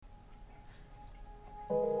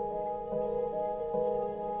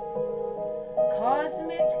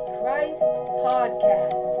Cosmic Christ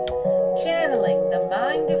Podcast, channeling the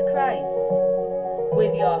mind of Christ,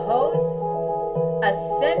 with your host,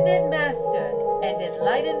 Ascended Master and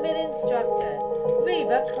Enlightenment Instructor,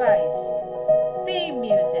 Reva Christ. Theme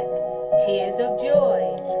music, Tears of Joy,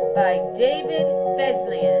 by David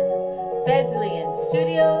Veslian,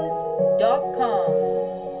 VeslianStudios.com.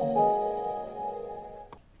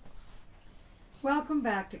 Welcome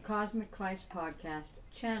back to Cosmic Christ Podcast,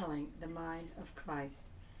 channeling the mind of Christ.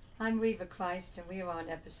 I'm Reva Christ, and we are on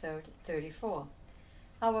episode 34.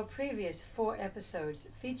 Our previous 4 episodes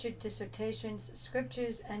featured dissertations,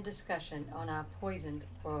 scriptures, and discussion on our poisoned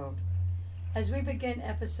world. As we begin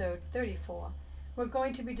episode 34, we're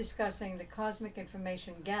going to be discussing the cosmic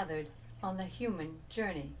information gathered on the human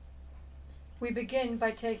journey. We begin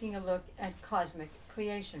by taking a look at cosmic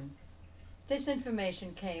creation. This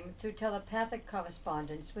information came through telepathic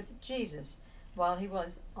correspondence with Jesus while he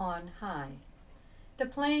was on high. The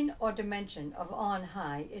plane or dimension of on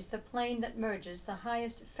high is the plane that merges the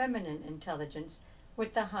highest feminine intelligence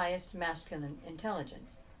with the highest masculine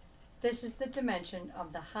intelligence. This is the dimension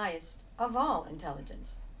of the highest of all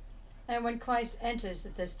intelligence. And when Christ enters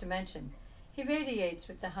this dimension, he radiates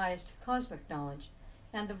with the highest cosmic knowledge,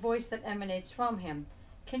 and the voice that emanates from him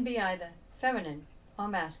can be either feminine or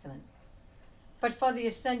masculine. But for the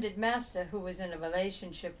ascended master who is in a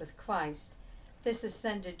relationship with Christ, this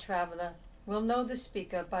ascended traveler will know the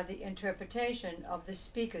speaker by the interpretation of the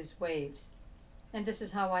speaker's waves. And this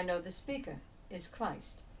is how I know the speaker is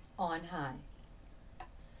Christ, on high.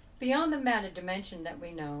 Beyond the matter dimension that we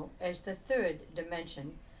know as the third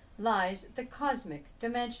dimension lies the cosmic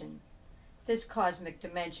dimension. This cosmic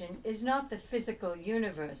dimension is not the physical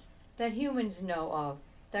universe that humans know of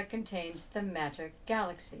that contains the matter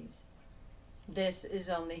galaxies. This is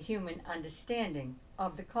only human understanding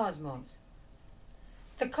of the cosmos.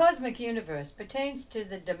 The cosmic universe pertains to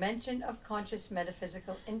the dimension of conscious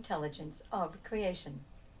metaphysical intelligence of creation.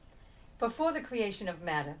 Before the creation of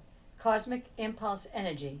matter, cosmic impulse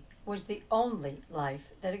energy was the only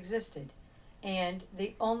life that existed, and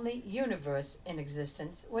the only universe in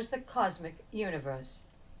existence was the cosmic universe.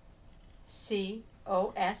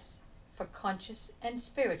 COS for conscious and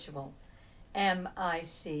spiritual,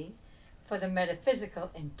 MIC for the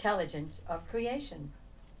metaphysical intelligence of creation.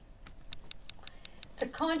 The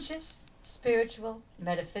conscious, spiritual,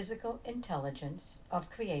 metaphysical intelligence of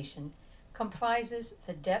creation comprises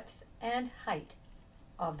the depth and height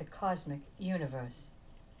of the cosmic universe.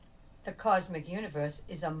 The cosmic universe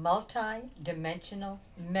is a multi-dimensional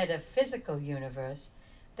metaphysical universe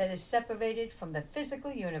that is separated from the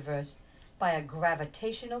physical universe by a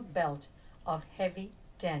gravitational belt of heavy,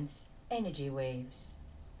 dense energy waves.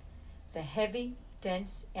 The heavy,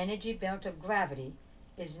 dense energy belt of gravity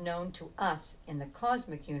is known to us in the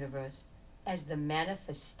cosmic universe as the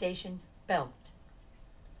manifestation belt.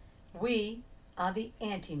 We are the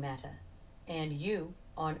antimatter, and you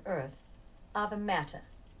on earth are the matter.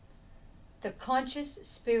 The conscious,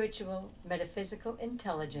 spiritual, metaphysical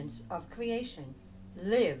intelligence of creation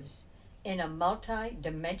lives in a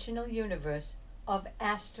multi-dimensional universe of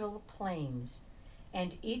astral planes,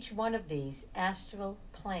 and each one of these astral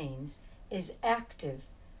planes is active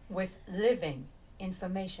with living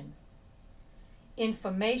information.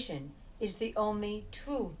 Information is the only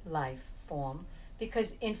true life form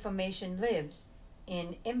because information lives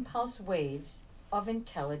in impulse waves of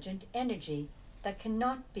intelligent energy that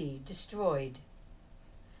cannot be destroyed.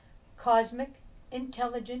 Cosmic,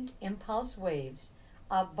 intelligent impulse waves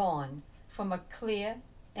are born from a clear,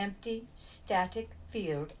 empty, static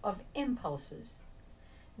field of impulses.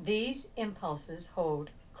 These impulses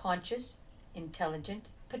hold conscious, intelligent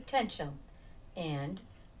potential and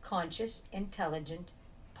conscious, intelligent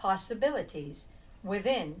possibilities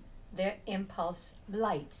within their impulse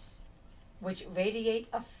lights, which radiate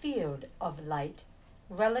a field of light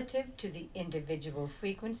relative to the individual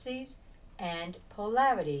frequencies and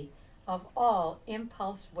polarity of all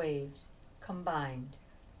impulse waves combined.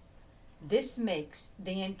 This makes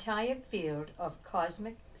the entire field of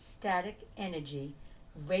cosmic static energy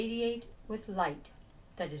radiate with light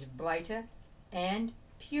that is brighter and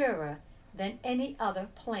purer than any other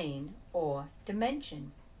plane or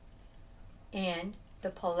dimension. And the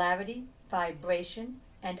polarity, vibration,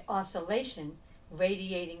 and oscillation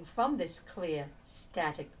radiating from this clear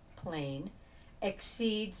static plane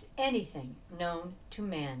exceeds anything known to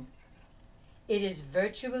man. It is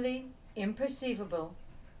virtually imperceivable,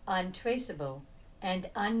 untraceable, and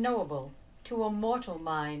unknowable to a mortal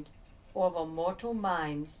mind or a mortal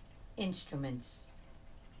mind's instruments.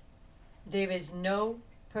 There is no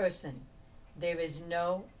person, there is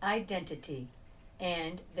no identity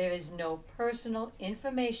and there is no personal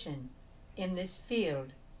information in this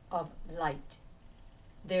field of light.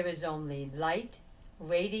 There is only light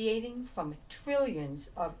radiating from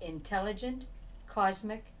trillions of intelligent,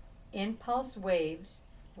 cosmic, impulse waves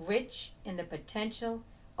rich in the potential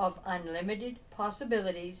of unlimited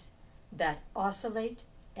possibilities that oscillate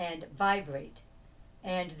and vibrate,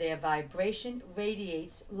 and their vibration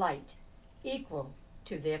radiates light equal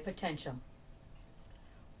to their potential.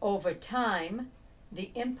 Over time, the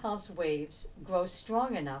impulse waves grow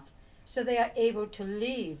strong enough so they are able to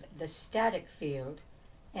leave the static field,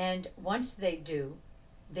 and once they do,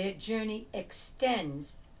 their journey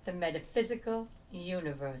extends the metaphysical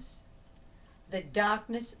universe. The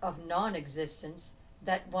darkness of non-existence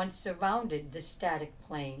that once surrounded the static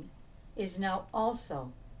plane is now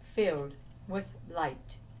also filled with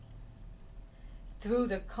light. Through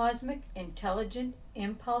the cosmic intelligent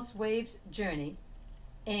impulse waves journey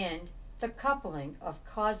and the coupling of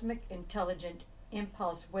cosmic intelligent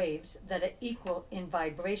impulse waves that are equal in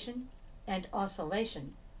vibration and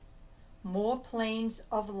oscillation, more planes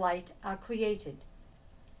of light are created.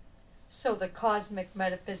 So the cosmic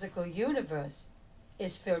metaphysical universe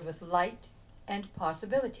is filled with light and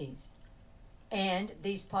possibilities, and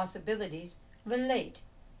these possibilities relate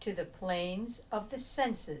to the planes of the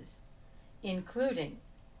senses, including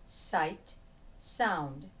sight,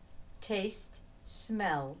 sound, taste,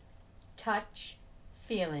 smell, touch,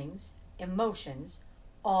 feelings, emotions,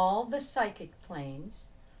 all the psychic planes,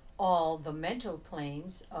 all the mental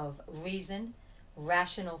planes of reason,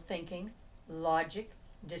 rational thinking, logic,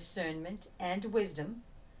 discernment, and wisdom,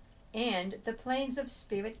 and the planes of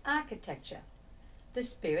spirit architecture, the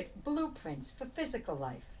spirit blueprints for physical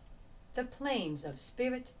life, the planes of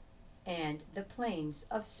spirit, and the planes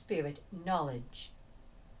of spirit knowledge.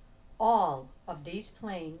 All of these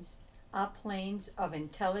planes are planes of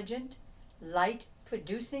intelligent,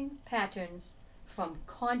 light-producing patterns from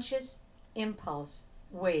conscious impulse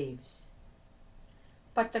waves.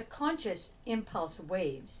 But the conscious impulse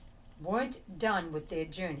waves weren't done with their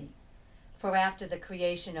journey, for after the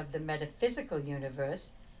creation of the metaphysical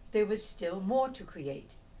universe, there was still more to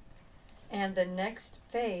create. And the next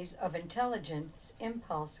phase of intelligence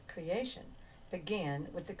impulse creation began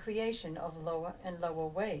with the creation of lower and lower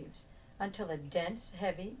waves until a dense,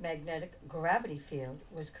 heavy magnetic gravity field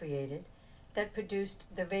was created that produced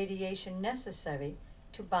the radiation necessary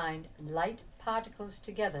to bind light particles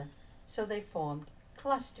together so they formed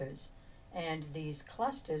clusters, and these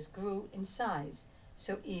clusters grew in size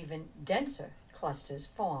so even denser clusters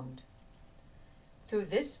formed. Through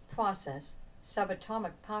this process,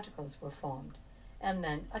 subatomic particles were formed, and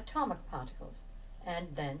then atomic particles,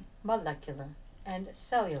 and then molecular and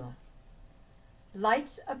cellular.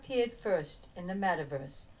 Lights appeared first in the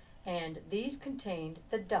matterverse, and these contained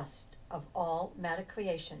the dust of all matter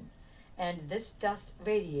creation, and this dust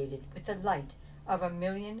radiated with the light of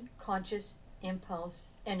 1,000,000 conscious impulse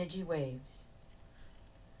energy waves.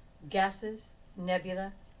 Gases,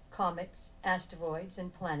 nebula, comets, asteroids,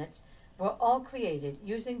 and planets were all created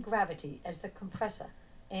using gravity as the compressor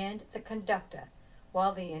and the conductor,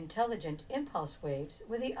 while the intelligent impulse waves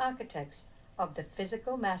were the architects of the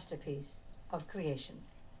physical masterpiece of creation.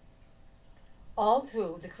 All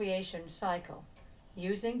through the creation cycle,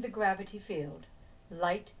 using the gravity field,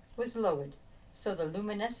 light was lowered so the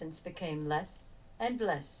luminescence became less and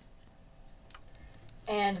less,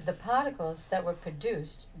 and the particles that were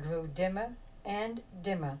produced grew dimmer and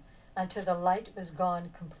dimmer until the light was gone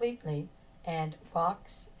completely, and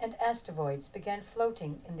rocks and asteroids began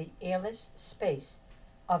floating in the airless space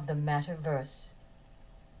of the matterverse.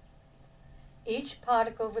 Each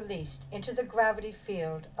particle released into the gravity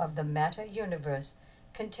field of the matter universe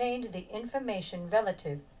contained the information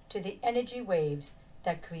relative to the energy waves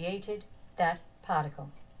that created that particle.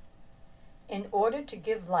 In order to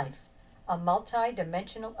give life a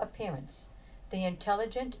multi-dimensional appearance, the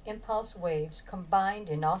intelligent impulse waves combined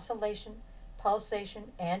in oscillation,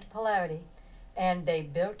 pulsation, and polarity, and they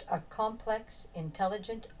built a complex,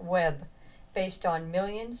 intelligent web based on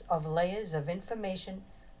millions of layers of information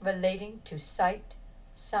relating to sight,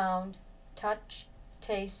 sound, touch,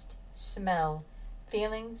 taste, smell,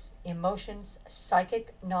 feelings, emotions,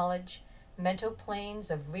 psychic knowledge, mental planes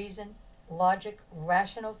of reason, logic,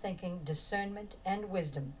 rational thinking, discernment, and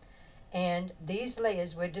wisdom, and these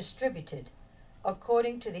layers were distributed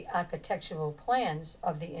according to the architectural plans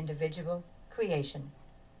of the individual creation.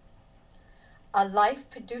 A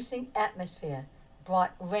life-producing atmosphere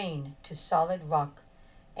brought rain to solid rock,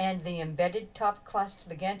 and the embedded top crust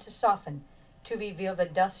began to soften to reveal the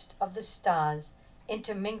dust of the stars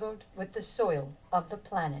intermingled with the soil of the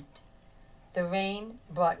planet. The rain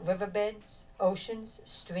brought riverbeds, oceans,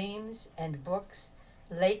 streams, and brooks,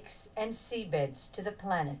 lakes, and seabeds to the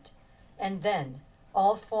planet, and then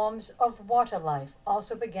all forms of water life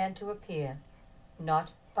also began to appear,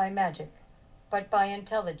 not by magic, but by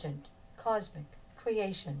intelligent, cosmic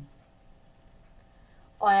creation.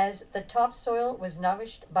 As the topsoil was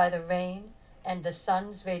nourished by the rain and the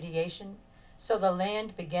sun's radiation, so the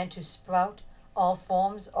land began to sprout all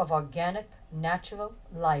forms of organic, natural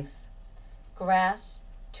life. Grass,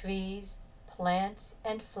 trees, plants,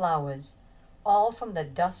 and flowers, all from the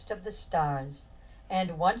dust of the stars.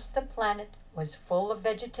 And once the planet was full of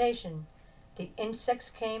vegetation, the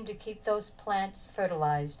insects came to keep those plants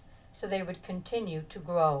fertilized so they would continue to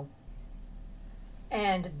grow.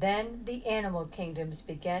 And then the animal kingdoms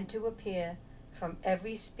began to appear from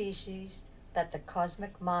every species that the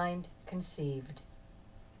cosmic mind conceived.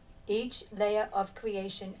 Each layer of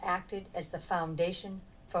creation acted as the foundation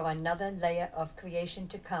for another layer of creation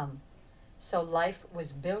to come. So life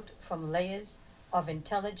was built from layers of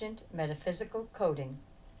intelligent metaphysical coding,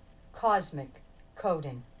 cosmic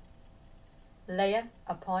coding. Layer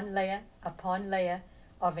upon layer upon layer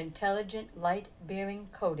of intelligent light-bearing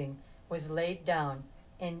coding was laid down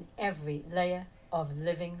in every layer of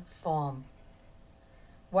living form.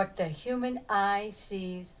 What the human eye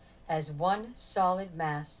sees as one solid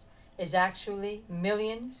mass is actually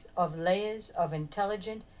millions of layers of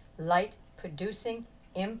intelligent, light-producing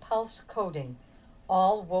impulse coding,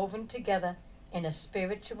 all woven together in a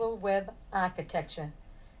spiritual web architecture.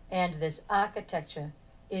 And this architecture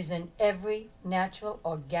is in every natural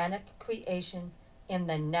organic creation in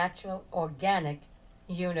the natural organic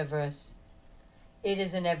universe. It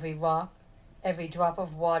is in every rock, every drop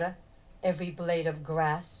of water, every blade of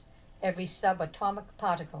grass, every subatomic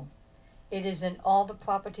particle. It is in all the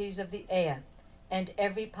properties of the air, and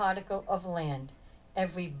every particle of land,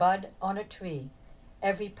 every bud on a tree,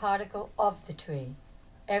 every particle of the tree,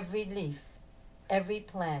 every leaf, every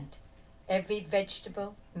plant, every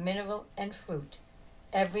vegetable, mineral, and fruit,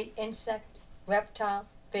 every insect, reptile,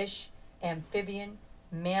 fish, amphibian,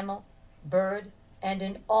 mammal, bird, and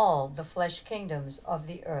in all the flesh kingdoms of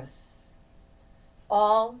the earth.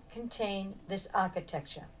 All contain this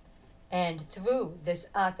architecture, and through this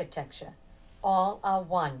architecture all are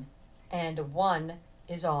one, and one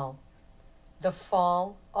is all. The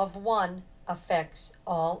fall of one affects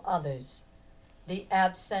all others. The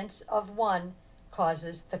absence of one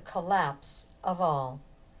causes the collapse of all,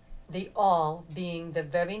 the all being the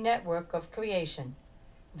very network of creation,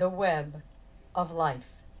 the web of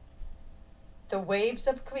life. The waves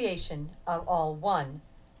of creation are all one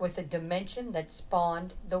with the dimension that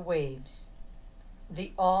spawned the waves.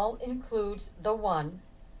 The all includes the one,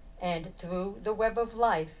 and through the web of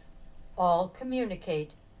life, all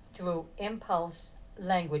communicate through impulse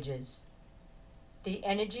languages. The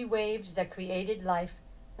energy waves that created life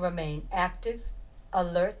remain active,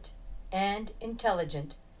 alert, and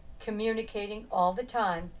intelligent, communicating all the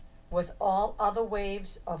time with all other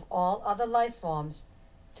waves of all other life forms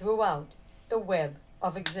throughout the web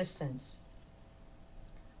of existence.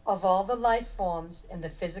 Of all the life forms in the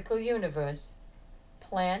physical universe,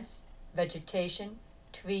 plants, vegetation,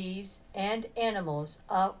 trees, and animals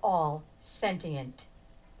are all sentient.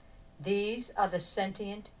 These are the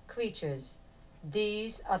sentient creatures.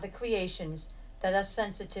 These are the creations that are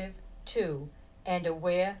sensitive to and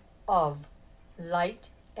aware of light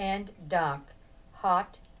and dark,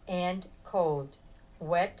 hot and cold,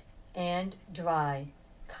 wet and dry,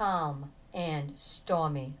 calm and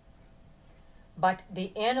stormy. But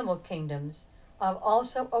the animal kingdoms are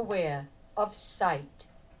also aware of sight,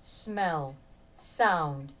 smell,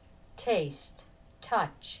 sound, taste,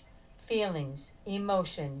 touch, feelings,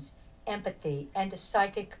 emotions, empathy, and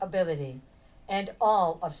psychic ability, and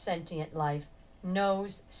all of sentient life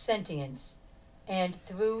knows sentience, and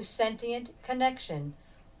through sentient connection,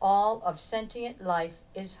 all of sentient life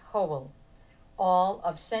is whole, all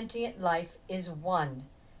of sentient life is one,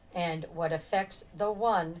 and what affects the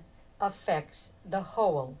one affects the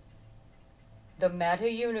whole. The matter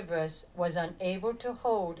universe was unable to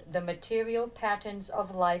hold the material patterns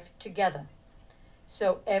of life together,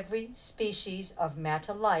 so every species of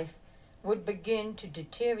matter life would begin to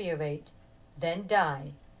deteriorate, then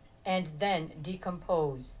die, and then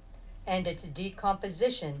decompose, and its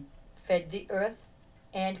decomposition fed the earth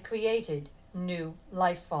and created new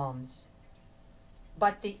life forms.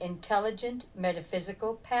 But the intelligent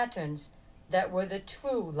metaphysical patterns that were the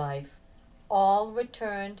true life all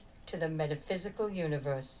returned to the metaphysical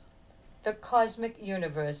universe, the cosmic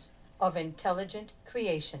universe of intelligent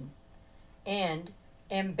creation, and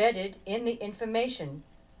embedded in the information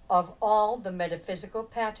of all the metaphysical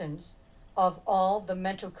patterns of all the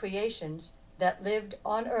mental creations that lived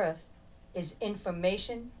on earth is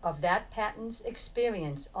information of that pattern's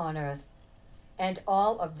experience on earth, and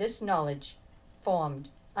all of this knowledge formed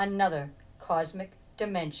another cosmic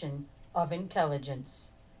dimension of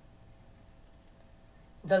intelligence.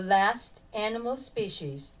 The last animal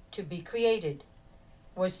species to be created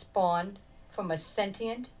was spawned from a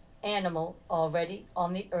sentient animal already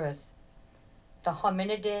on the earth, the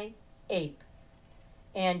hominidae ape,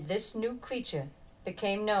 and this new creature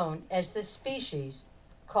became known as the species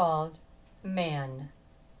called man.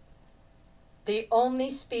 The only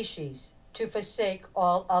species to forsake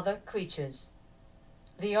all other creatures,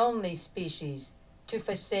 the only species to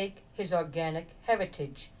forsake his organic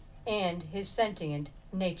heritage and his sentient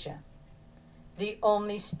nature, the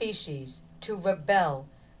only species to rebel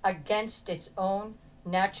against its own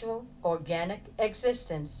natural organic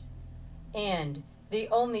existence, and the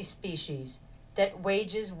only species that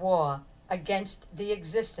wages war against the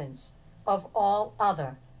existence of all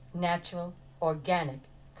other natural organic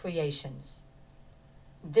creations.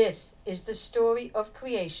 This is the story of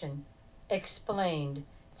creation explained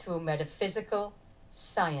through metaphysical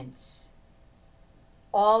science.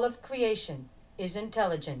 All of creation is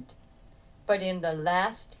intelligent, but in the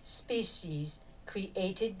last species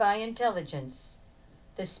created by intelligence,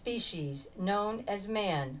 the species known as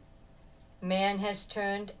man, man has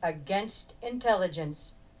turned against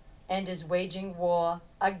intelligence and is waging war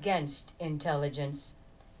against intelligence,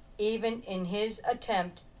 even in his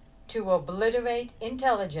attempt to obliterate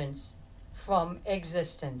intelligence from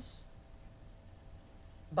existence.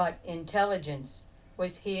 But intelligence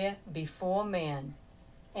was here before man,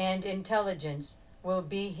 and intelligence will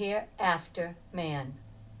be here after man.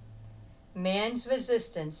 Man's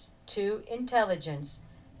resistance to intelligence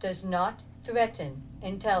does not threaten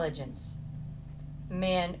intelligence.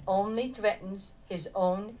 Man only threatens his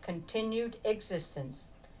own continued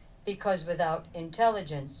existence, because without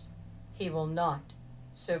intelligence he will not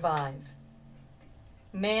survive.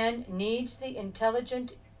 Man needs the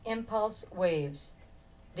intelligent impulse waves.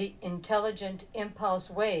 The intelligent impulse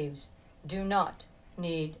waves do not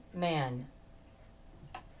need man.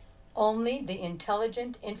 Only the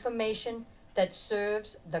intelligent information that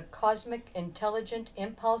serves the cosmic intelligent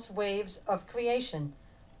impulse waves of creation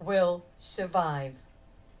will survive.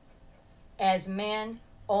 As man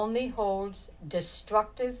only holds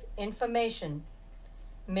destructive information,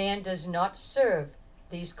 man does not serve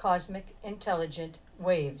these cosmic intelligent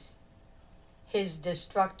waves. His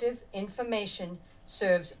destructive information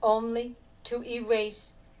serves only to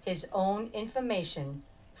erase his own information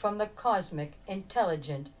from the cosmic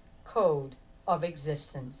intelligent code of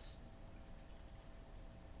existence.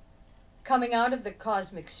 Coming out of the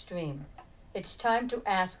cosmic stream, it's time to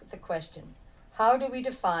ask the question, how do we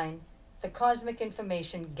define the cosmic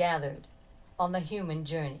information gathered on the human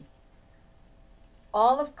journey?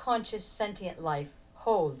 All of conscious sentient life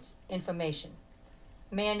holds information.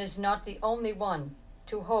 Man is not the only one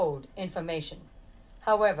to hold information.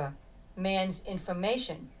 However, man's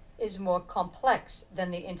information is more complex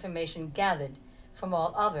than the information gathered from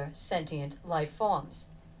all other sentient life forms.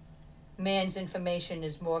 Man's information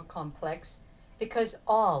is more complex because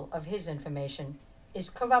all of his information is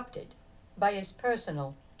corrupted by his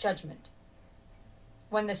personal judgment.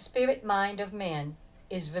 When the spirit mind of man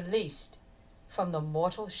is released from the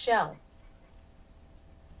mortal shell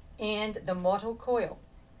and the mortal coil,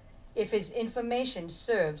 if his information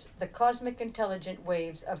serves the cosmic intelligent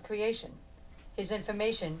waves of creation, his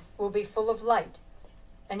information will be full of light,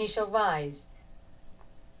 and he shall rise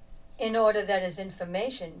in order that his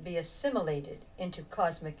information be assimilated into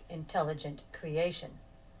cosmic intelligent creation.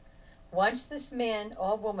 Once this man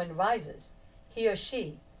or woman rises, he or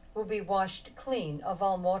she will be washed clean of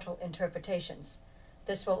all mortal interpretations.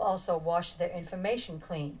 This will also wash their information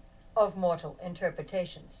clean of mortal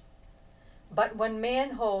interpretations. But when man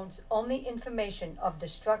holds only information of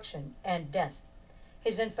destruction and death,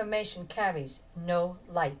 his information carries no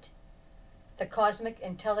light. The cosmic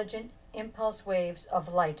intelligent impulse waves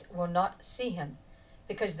of light will not see him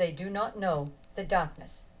because they do not know the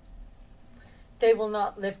darkness. They will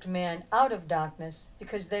not lift man out of darkness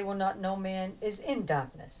because they will not know man is in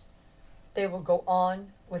darkness. They will go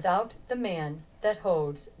on without the man that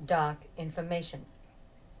holds dark information.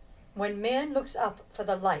 When man looks up for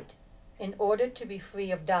the light in order to be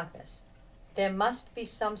free of darkness, there must be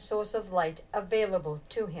some source of light available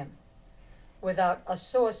to him. Without a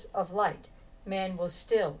source of light, man will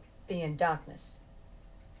still be in darkness.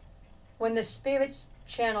 When the spirits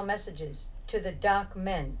channel messages to the dark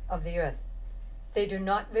men of the earth, they do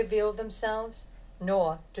not reveal themselves,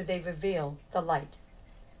 nor do they reveal the light.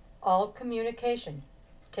 All communication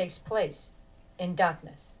takes place in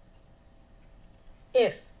darkness.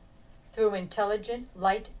 If, through intelligent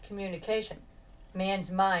light communication,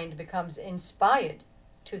 man's mind becomes inspired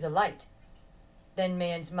to the light, then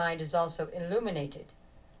man's mind is also illuminated,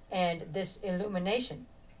 and this illumination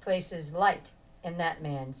places light in that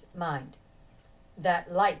man's mind.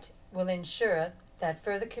 That light will ensure that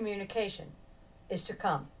further communication is to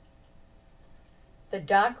come. The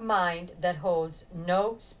dark mind that holds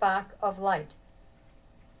no spark of light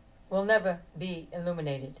will never be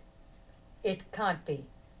illuminated. It can't be.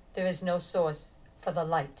 There is no source for the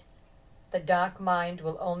light. The dark mind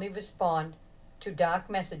will only respond to dark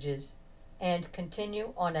messages and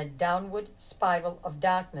continue on a downward spiral of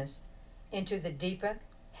darkness into the deeper,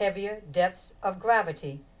 heavier depths of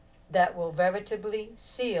gravity that will veritably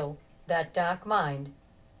seal that dark mind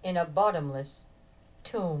in a bottomless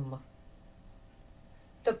tomb.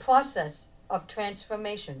 The process of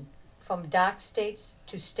transformation from dark states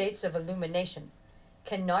to states of illumination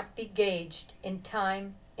cannot be gauged in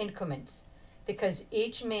time increments, because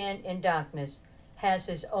each man in darkness has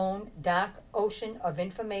his own dark ocean of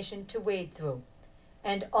information to wade through,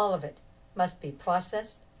 and all of it must be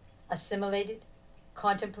processed, assimilated,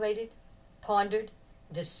 contemplated, pondered,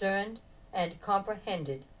 discerned, and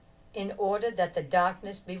comprehended in order that the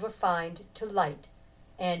darkness be refined to light,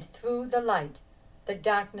 and through the light the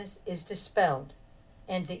darkness is dispelled,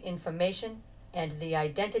 and the information and the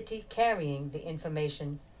identity carrying the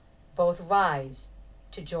information both rise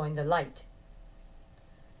to join the light.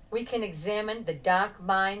 We can examine the dark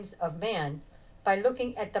minds of man by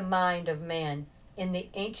looking at the mind of man in the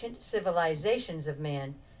ancient civilizations of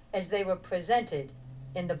man as they were presented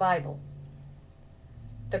in the Bible.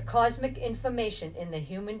 The cosmic information in the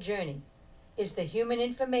human journey is the human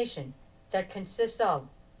information that consists of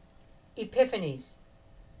epiphanies,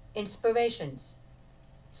 inspirations,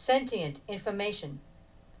 sentient information,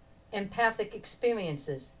 empathic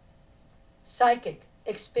experiences, psychic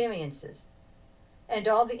experiences, and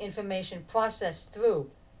all the information processed through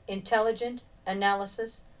intelligent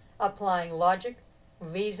analysis, applying logic,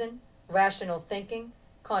 reason, rational thinking,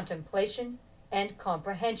 contemplation, and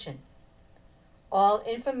comprehension. All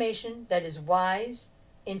information that is wise,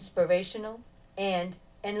 inspirational, and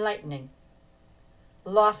enlightening.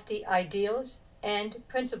 Lofty ideals and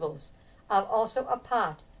principles are also a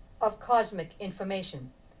part of cosmic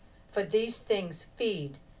information, for these things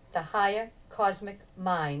feed the higher cosmic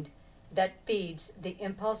mind that feeds the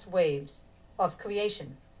impulse waves of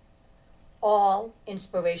creation. All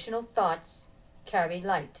inspirational thoughts carry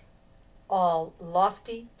light. All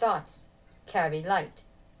lofty thoughts carry light.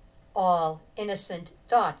 All innocent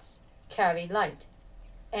thoughts carry light.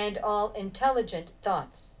 And all intelligent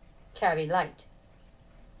thoughts carry light.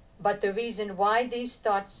 But the reason why these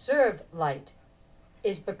thoughts serve light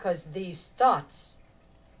is because these thoughts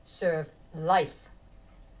serve life.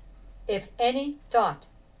 If any thought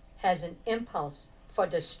has an impulse for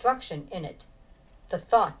destruction in it, the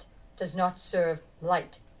thought does not serve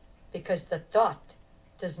light, because the thought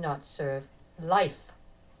does not serve life.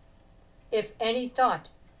 If any thought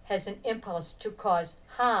has an impulse to cause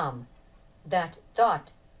harm, that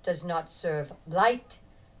thought does not serve light,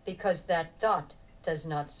 because that thought does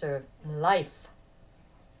not serve life.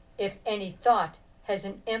 If any thought has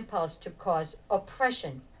an impulse to cause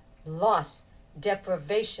oppression, loss,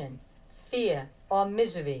 deprivation, fear, or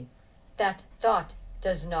misery, that thought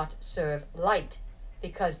does not serve light,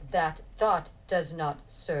 because that thought does not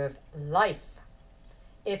serve life.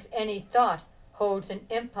 If any thought holds an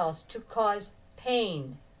impulse to cause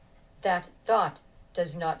pain, that thought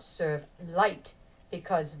does not serve light,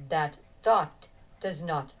 because that thought does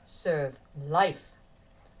not serve life.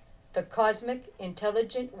 The cosmic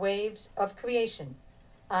intelligent waves of creation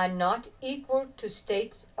are not equal to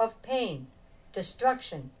states of pain,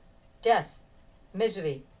 destruction, death,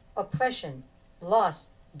 misery, oppression, loss,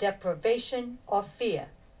 deprivation, or fear.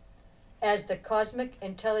 As the cosmic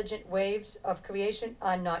intelligent waves of creation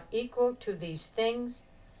are not equal to these things,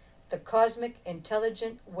 the cosmic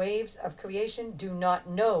intelligent waves of creation do not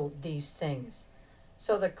know these things.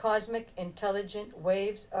 So the cosmic intelligent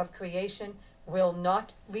waves of creation will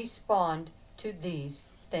not respond to these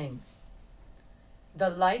things. The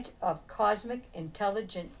light of cosmic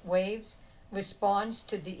intelligent waves responds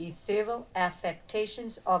to the ethereal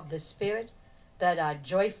affectations of the spirit that are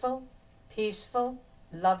joyful, peaceful,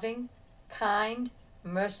 loving, kind,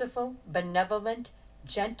 merciful, benevolent,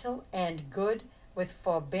 gentle, and good, with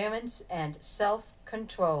forbearance and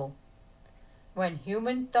self-control. When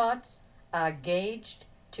human thoughts are gauged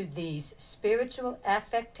to these spiritual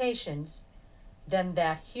affectations, then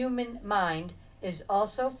that human mind is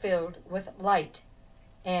also filled with light,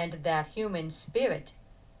 and that human spirit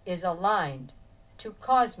is aligned to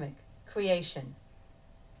cosmic creation.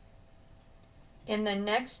 In the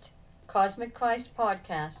next Cosmic Christ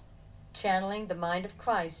podcast, Channeling the Mind of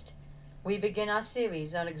Christ, we begin our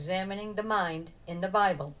series on examining the mind in the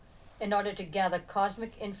Bible in order to gather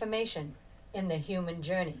cosmic information in the human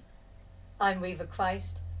journey. I'm Reva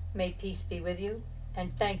Christ. May peace be with you,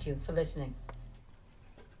 and thank you for listening.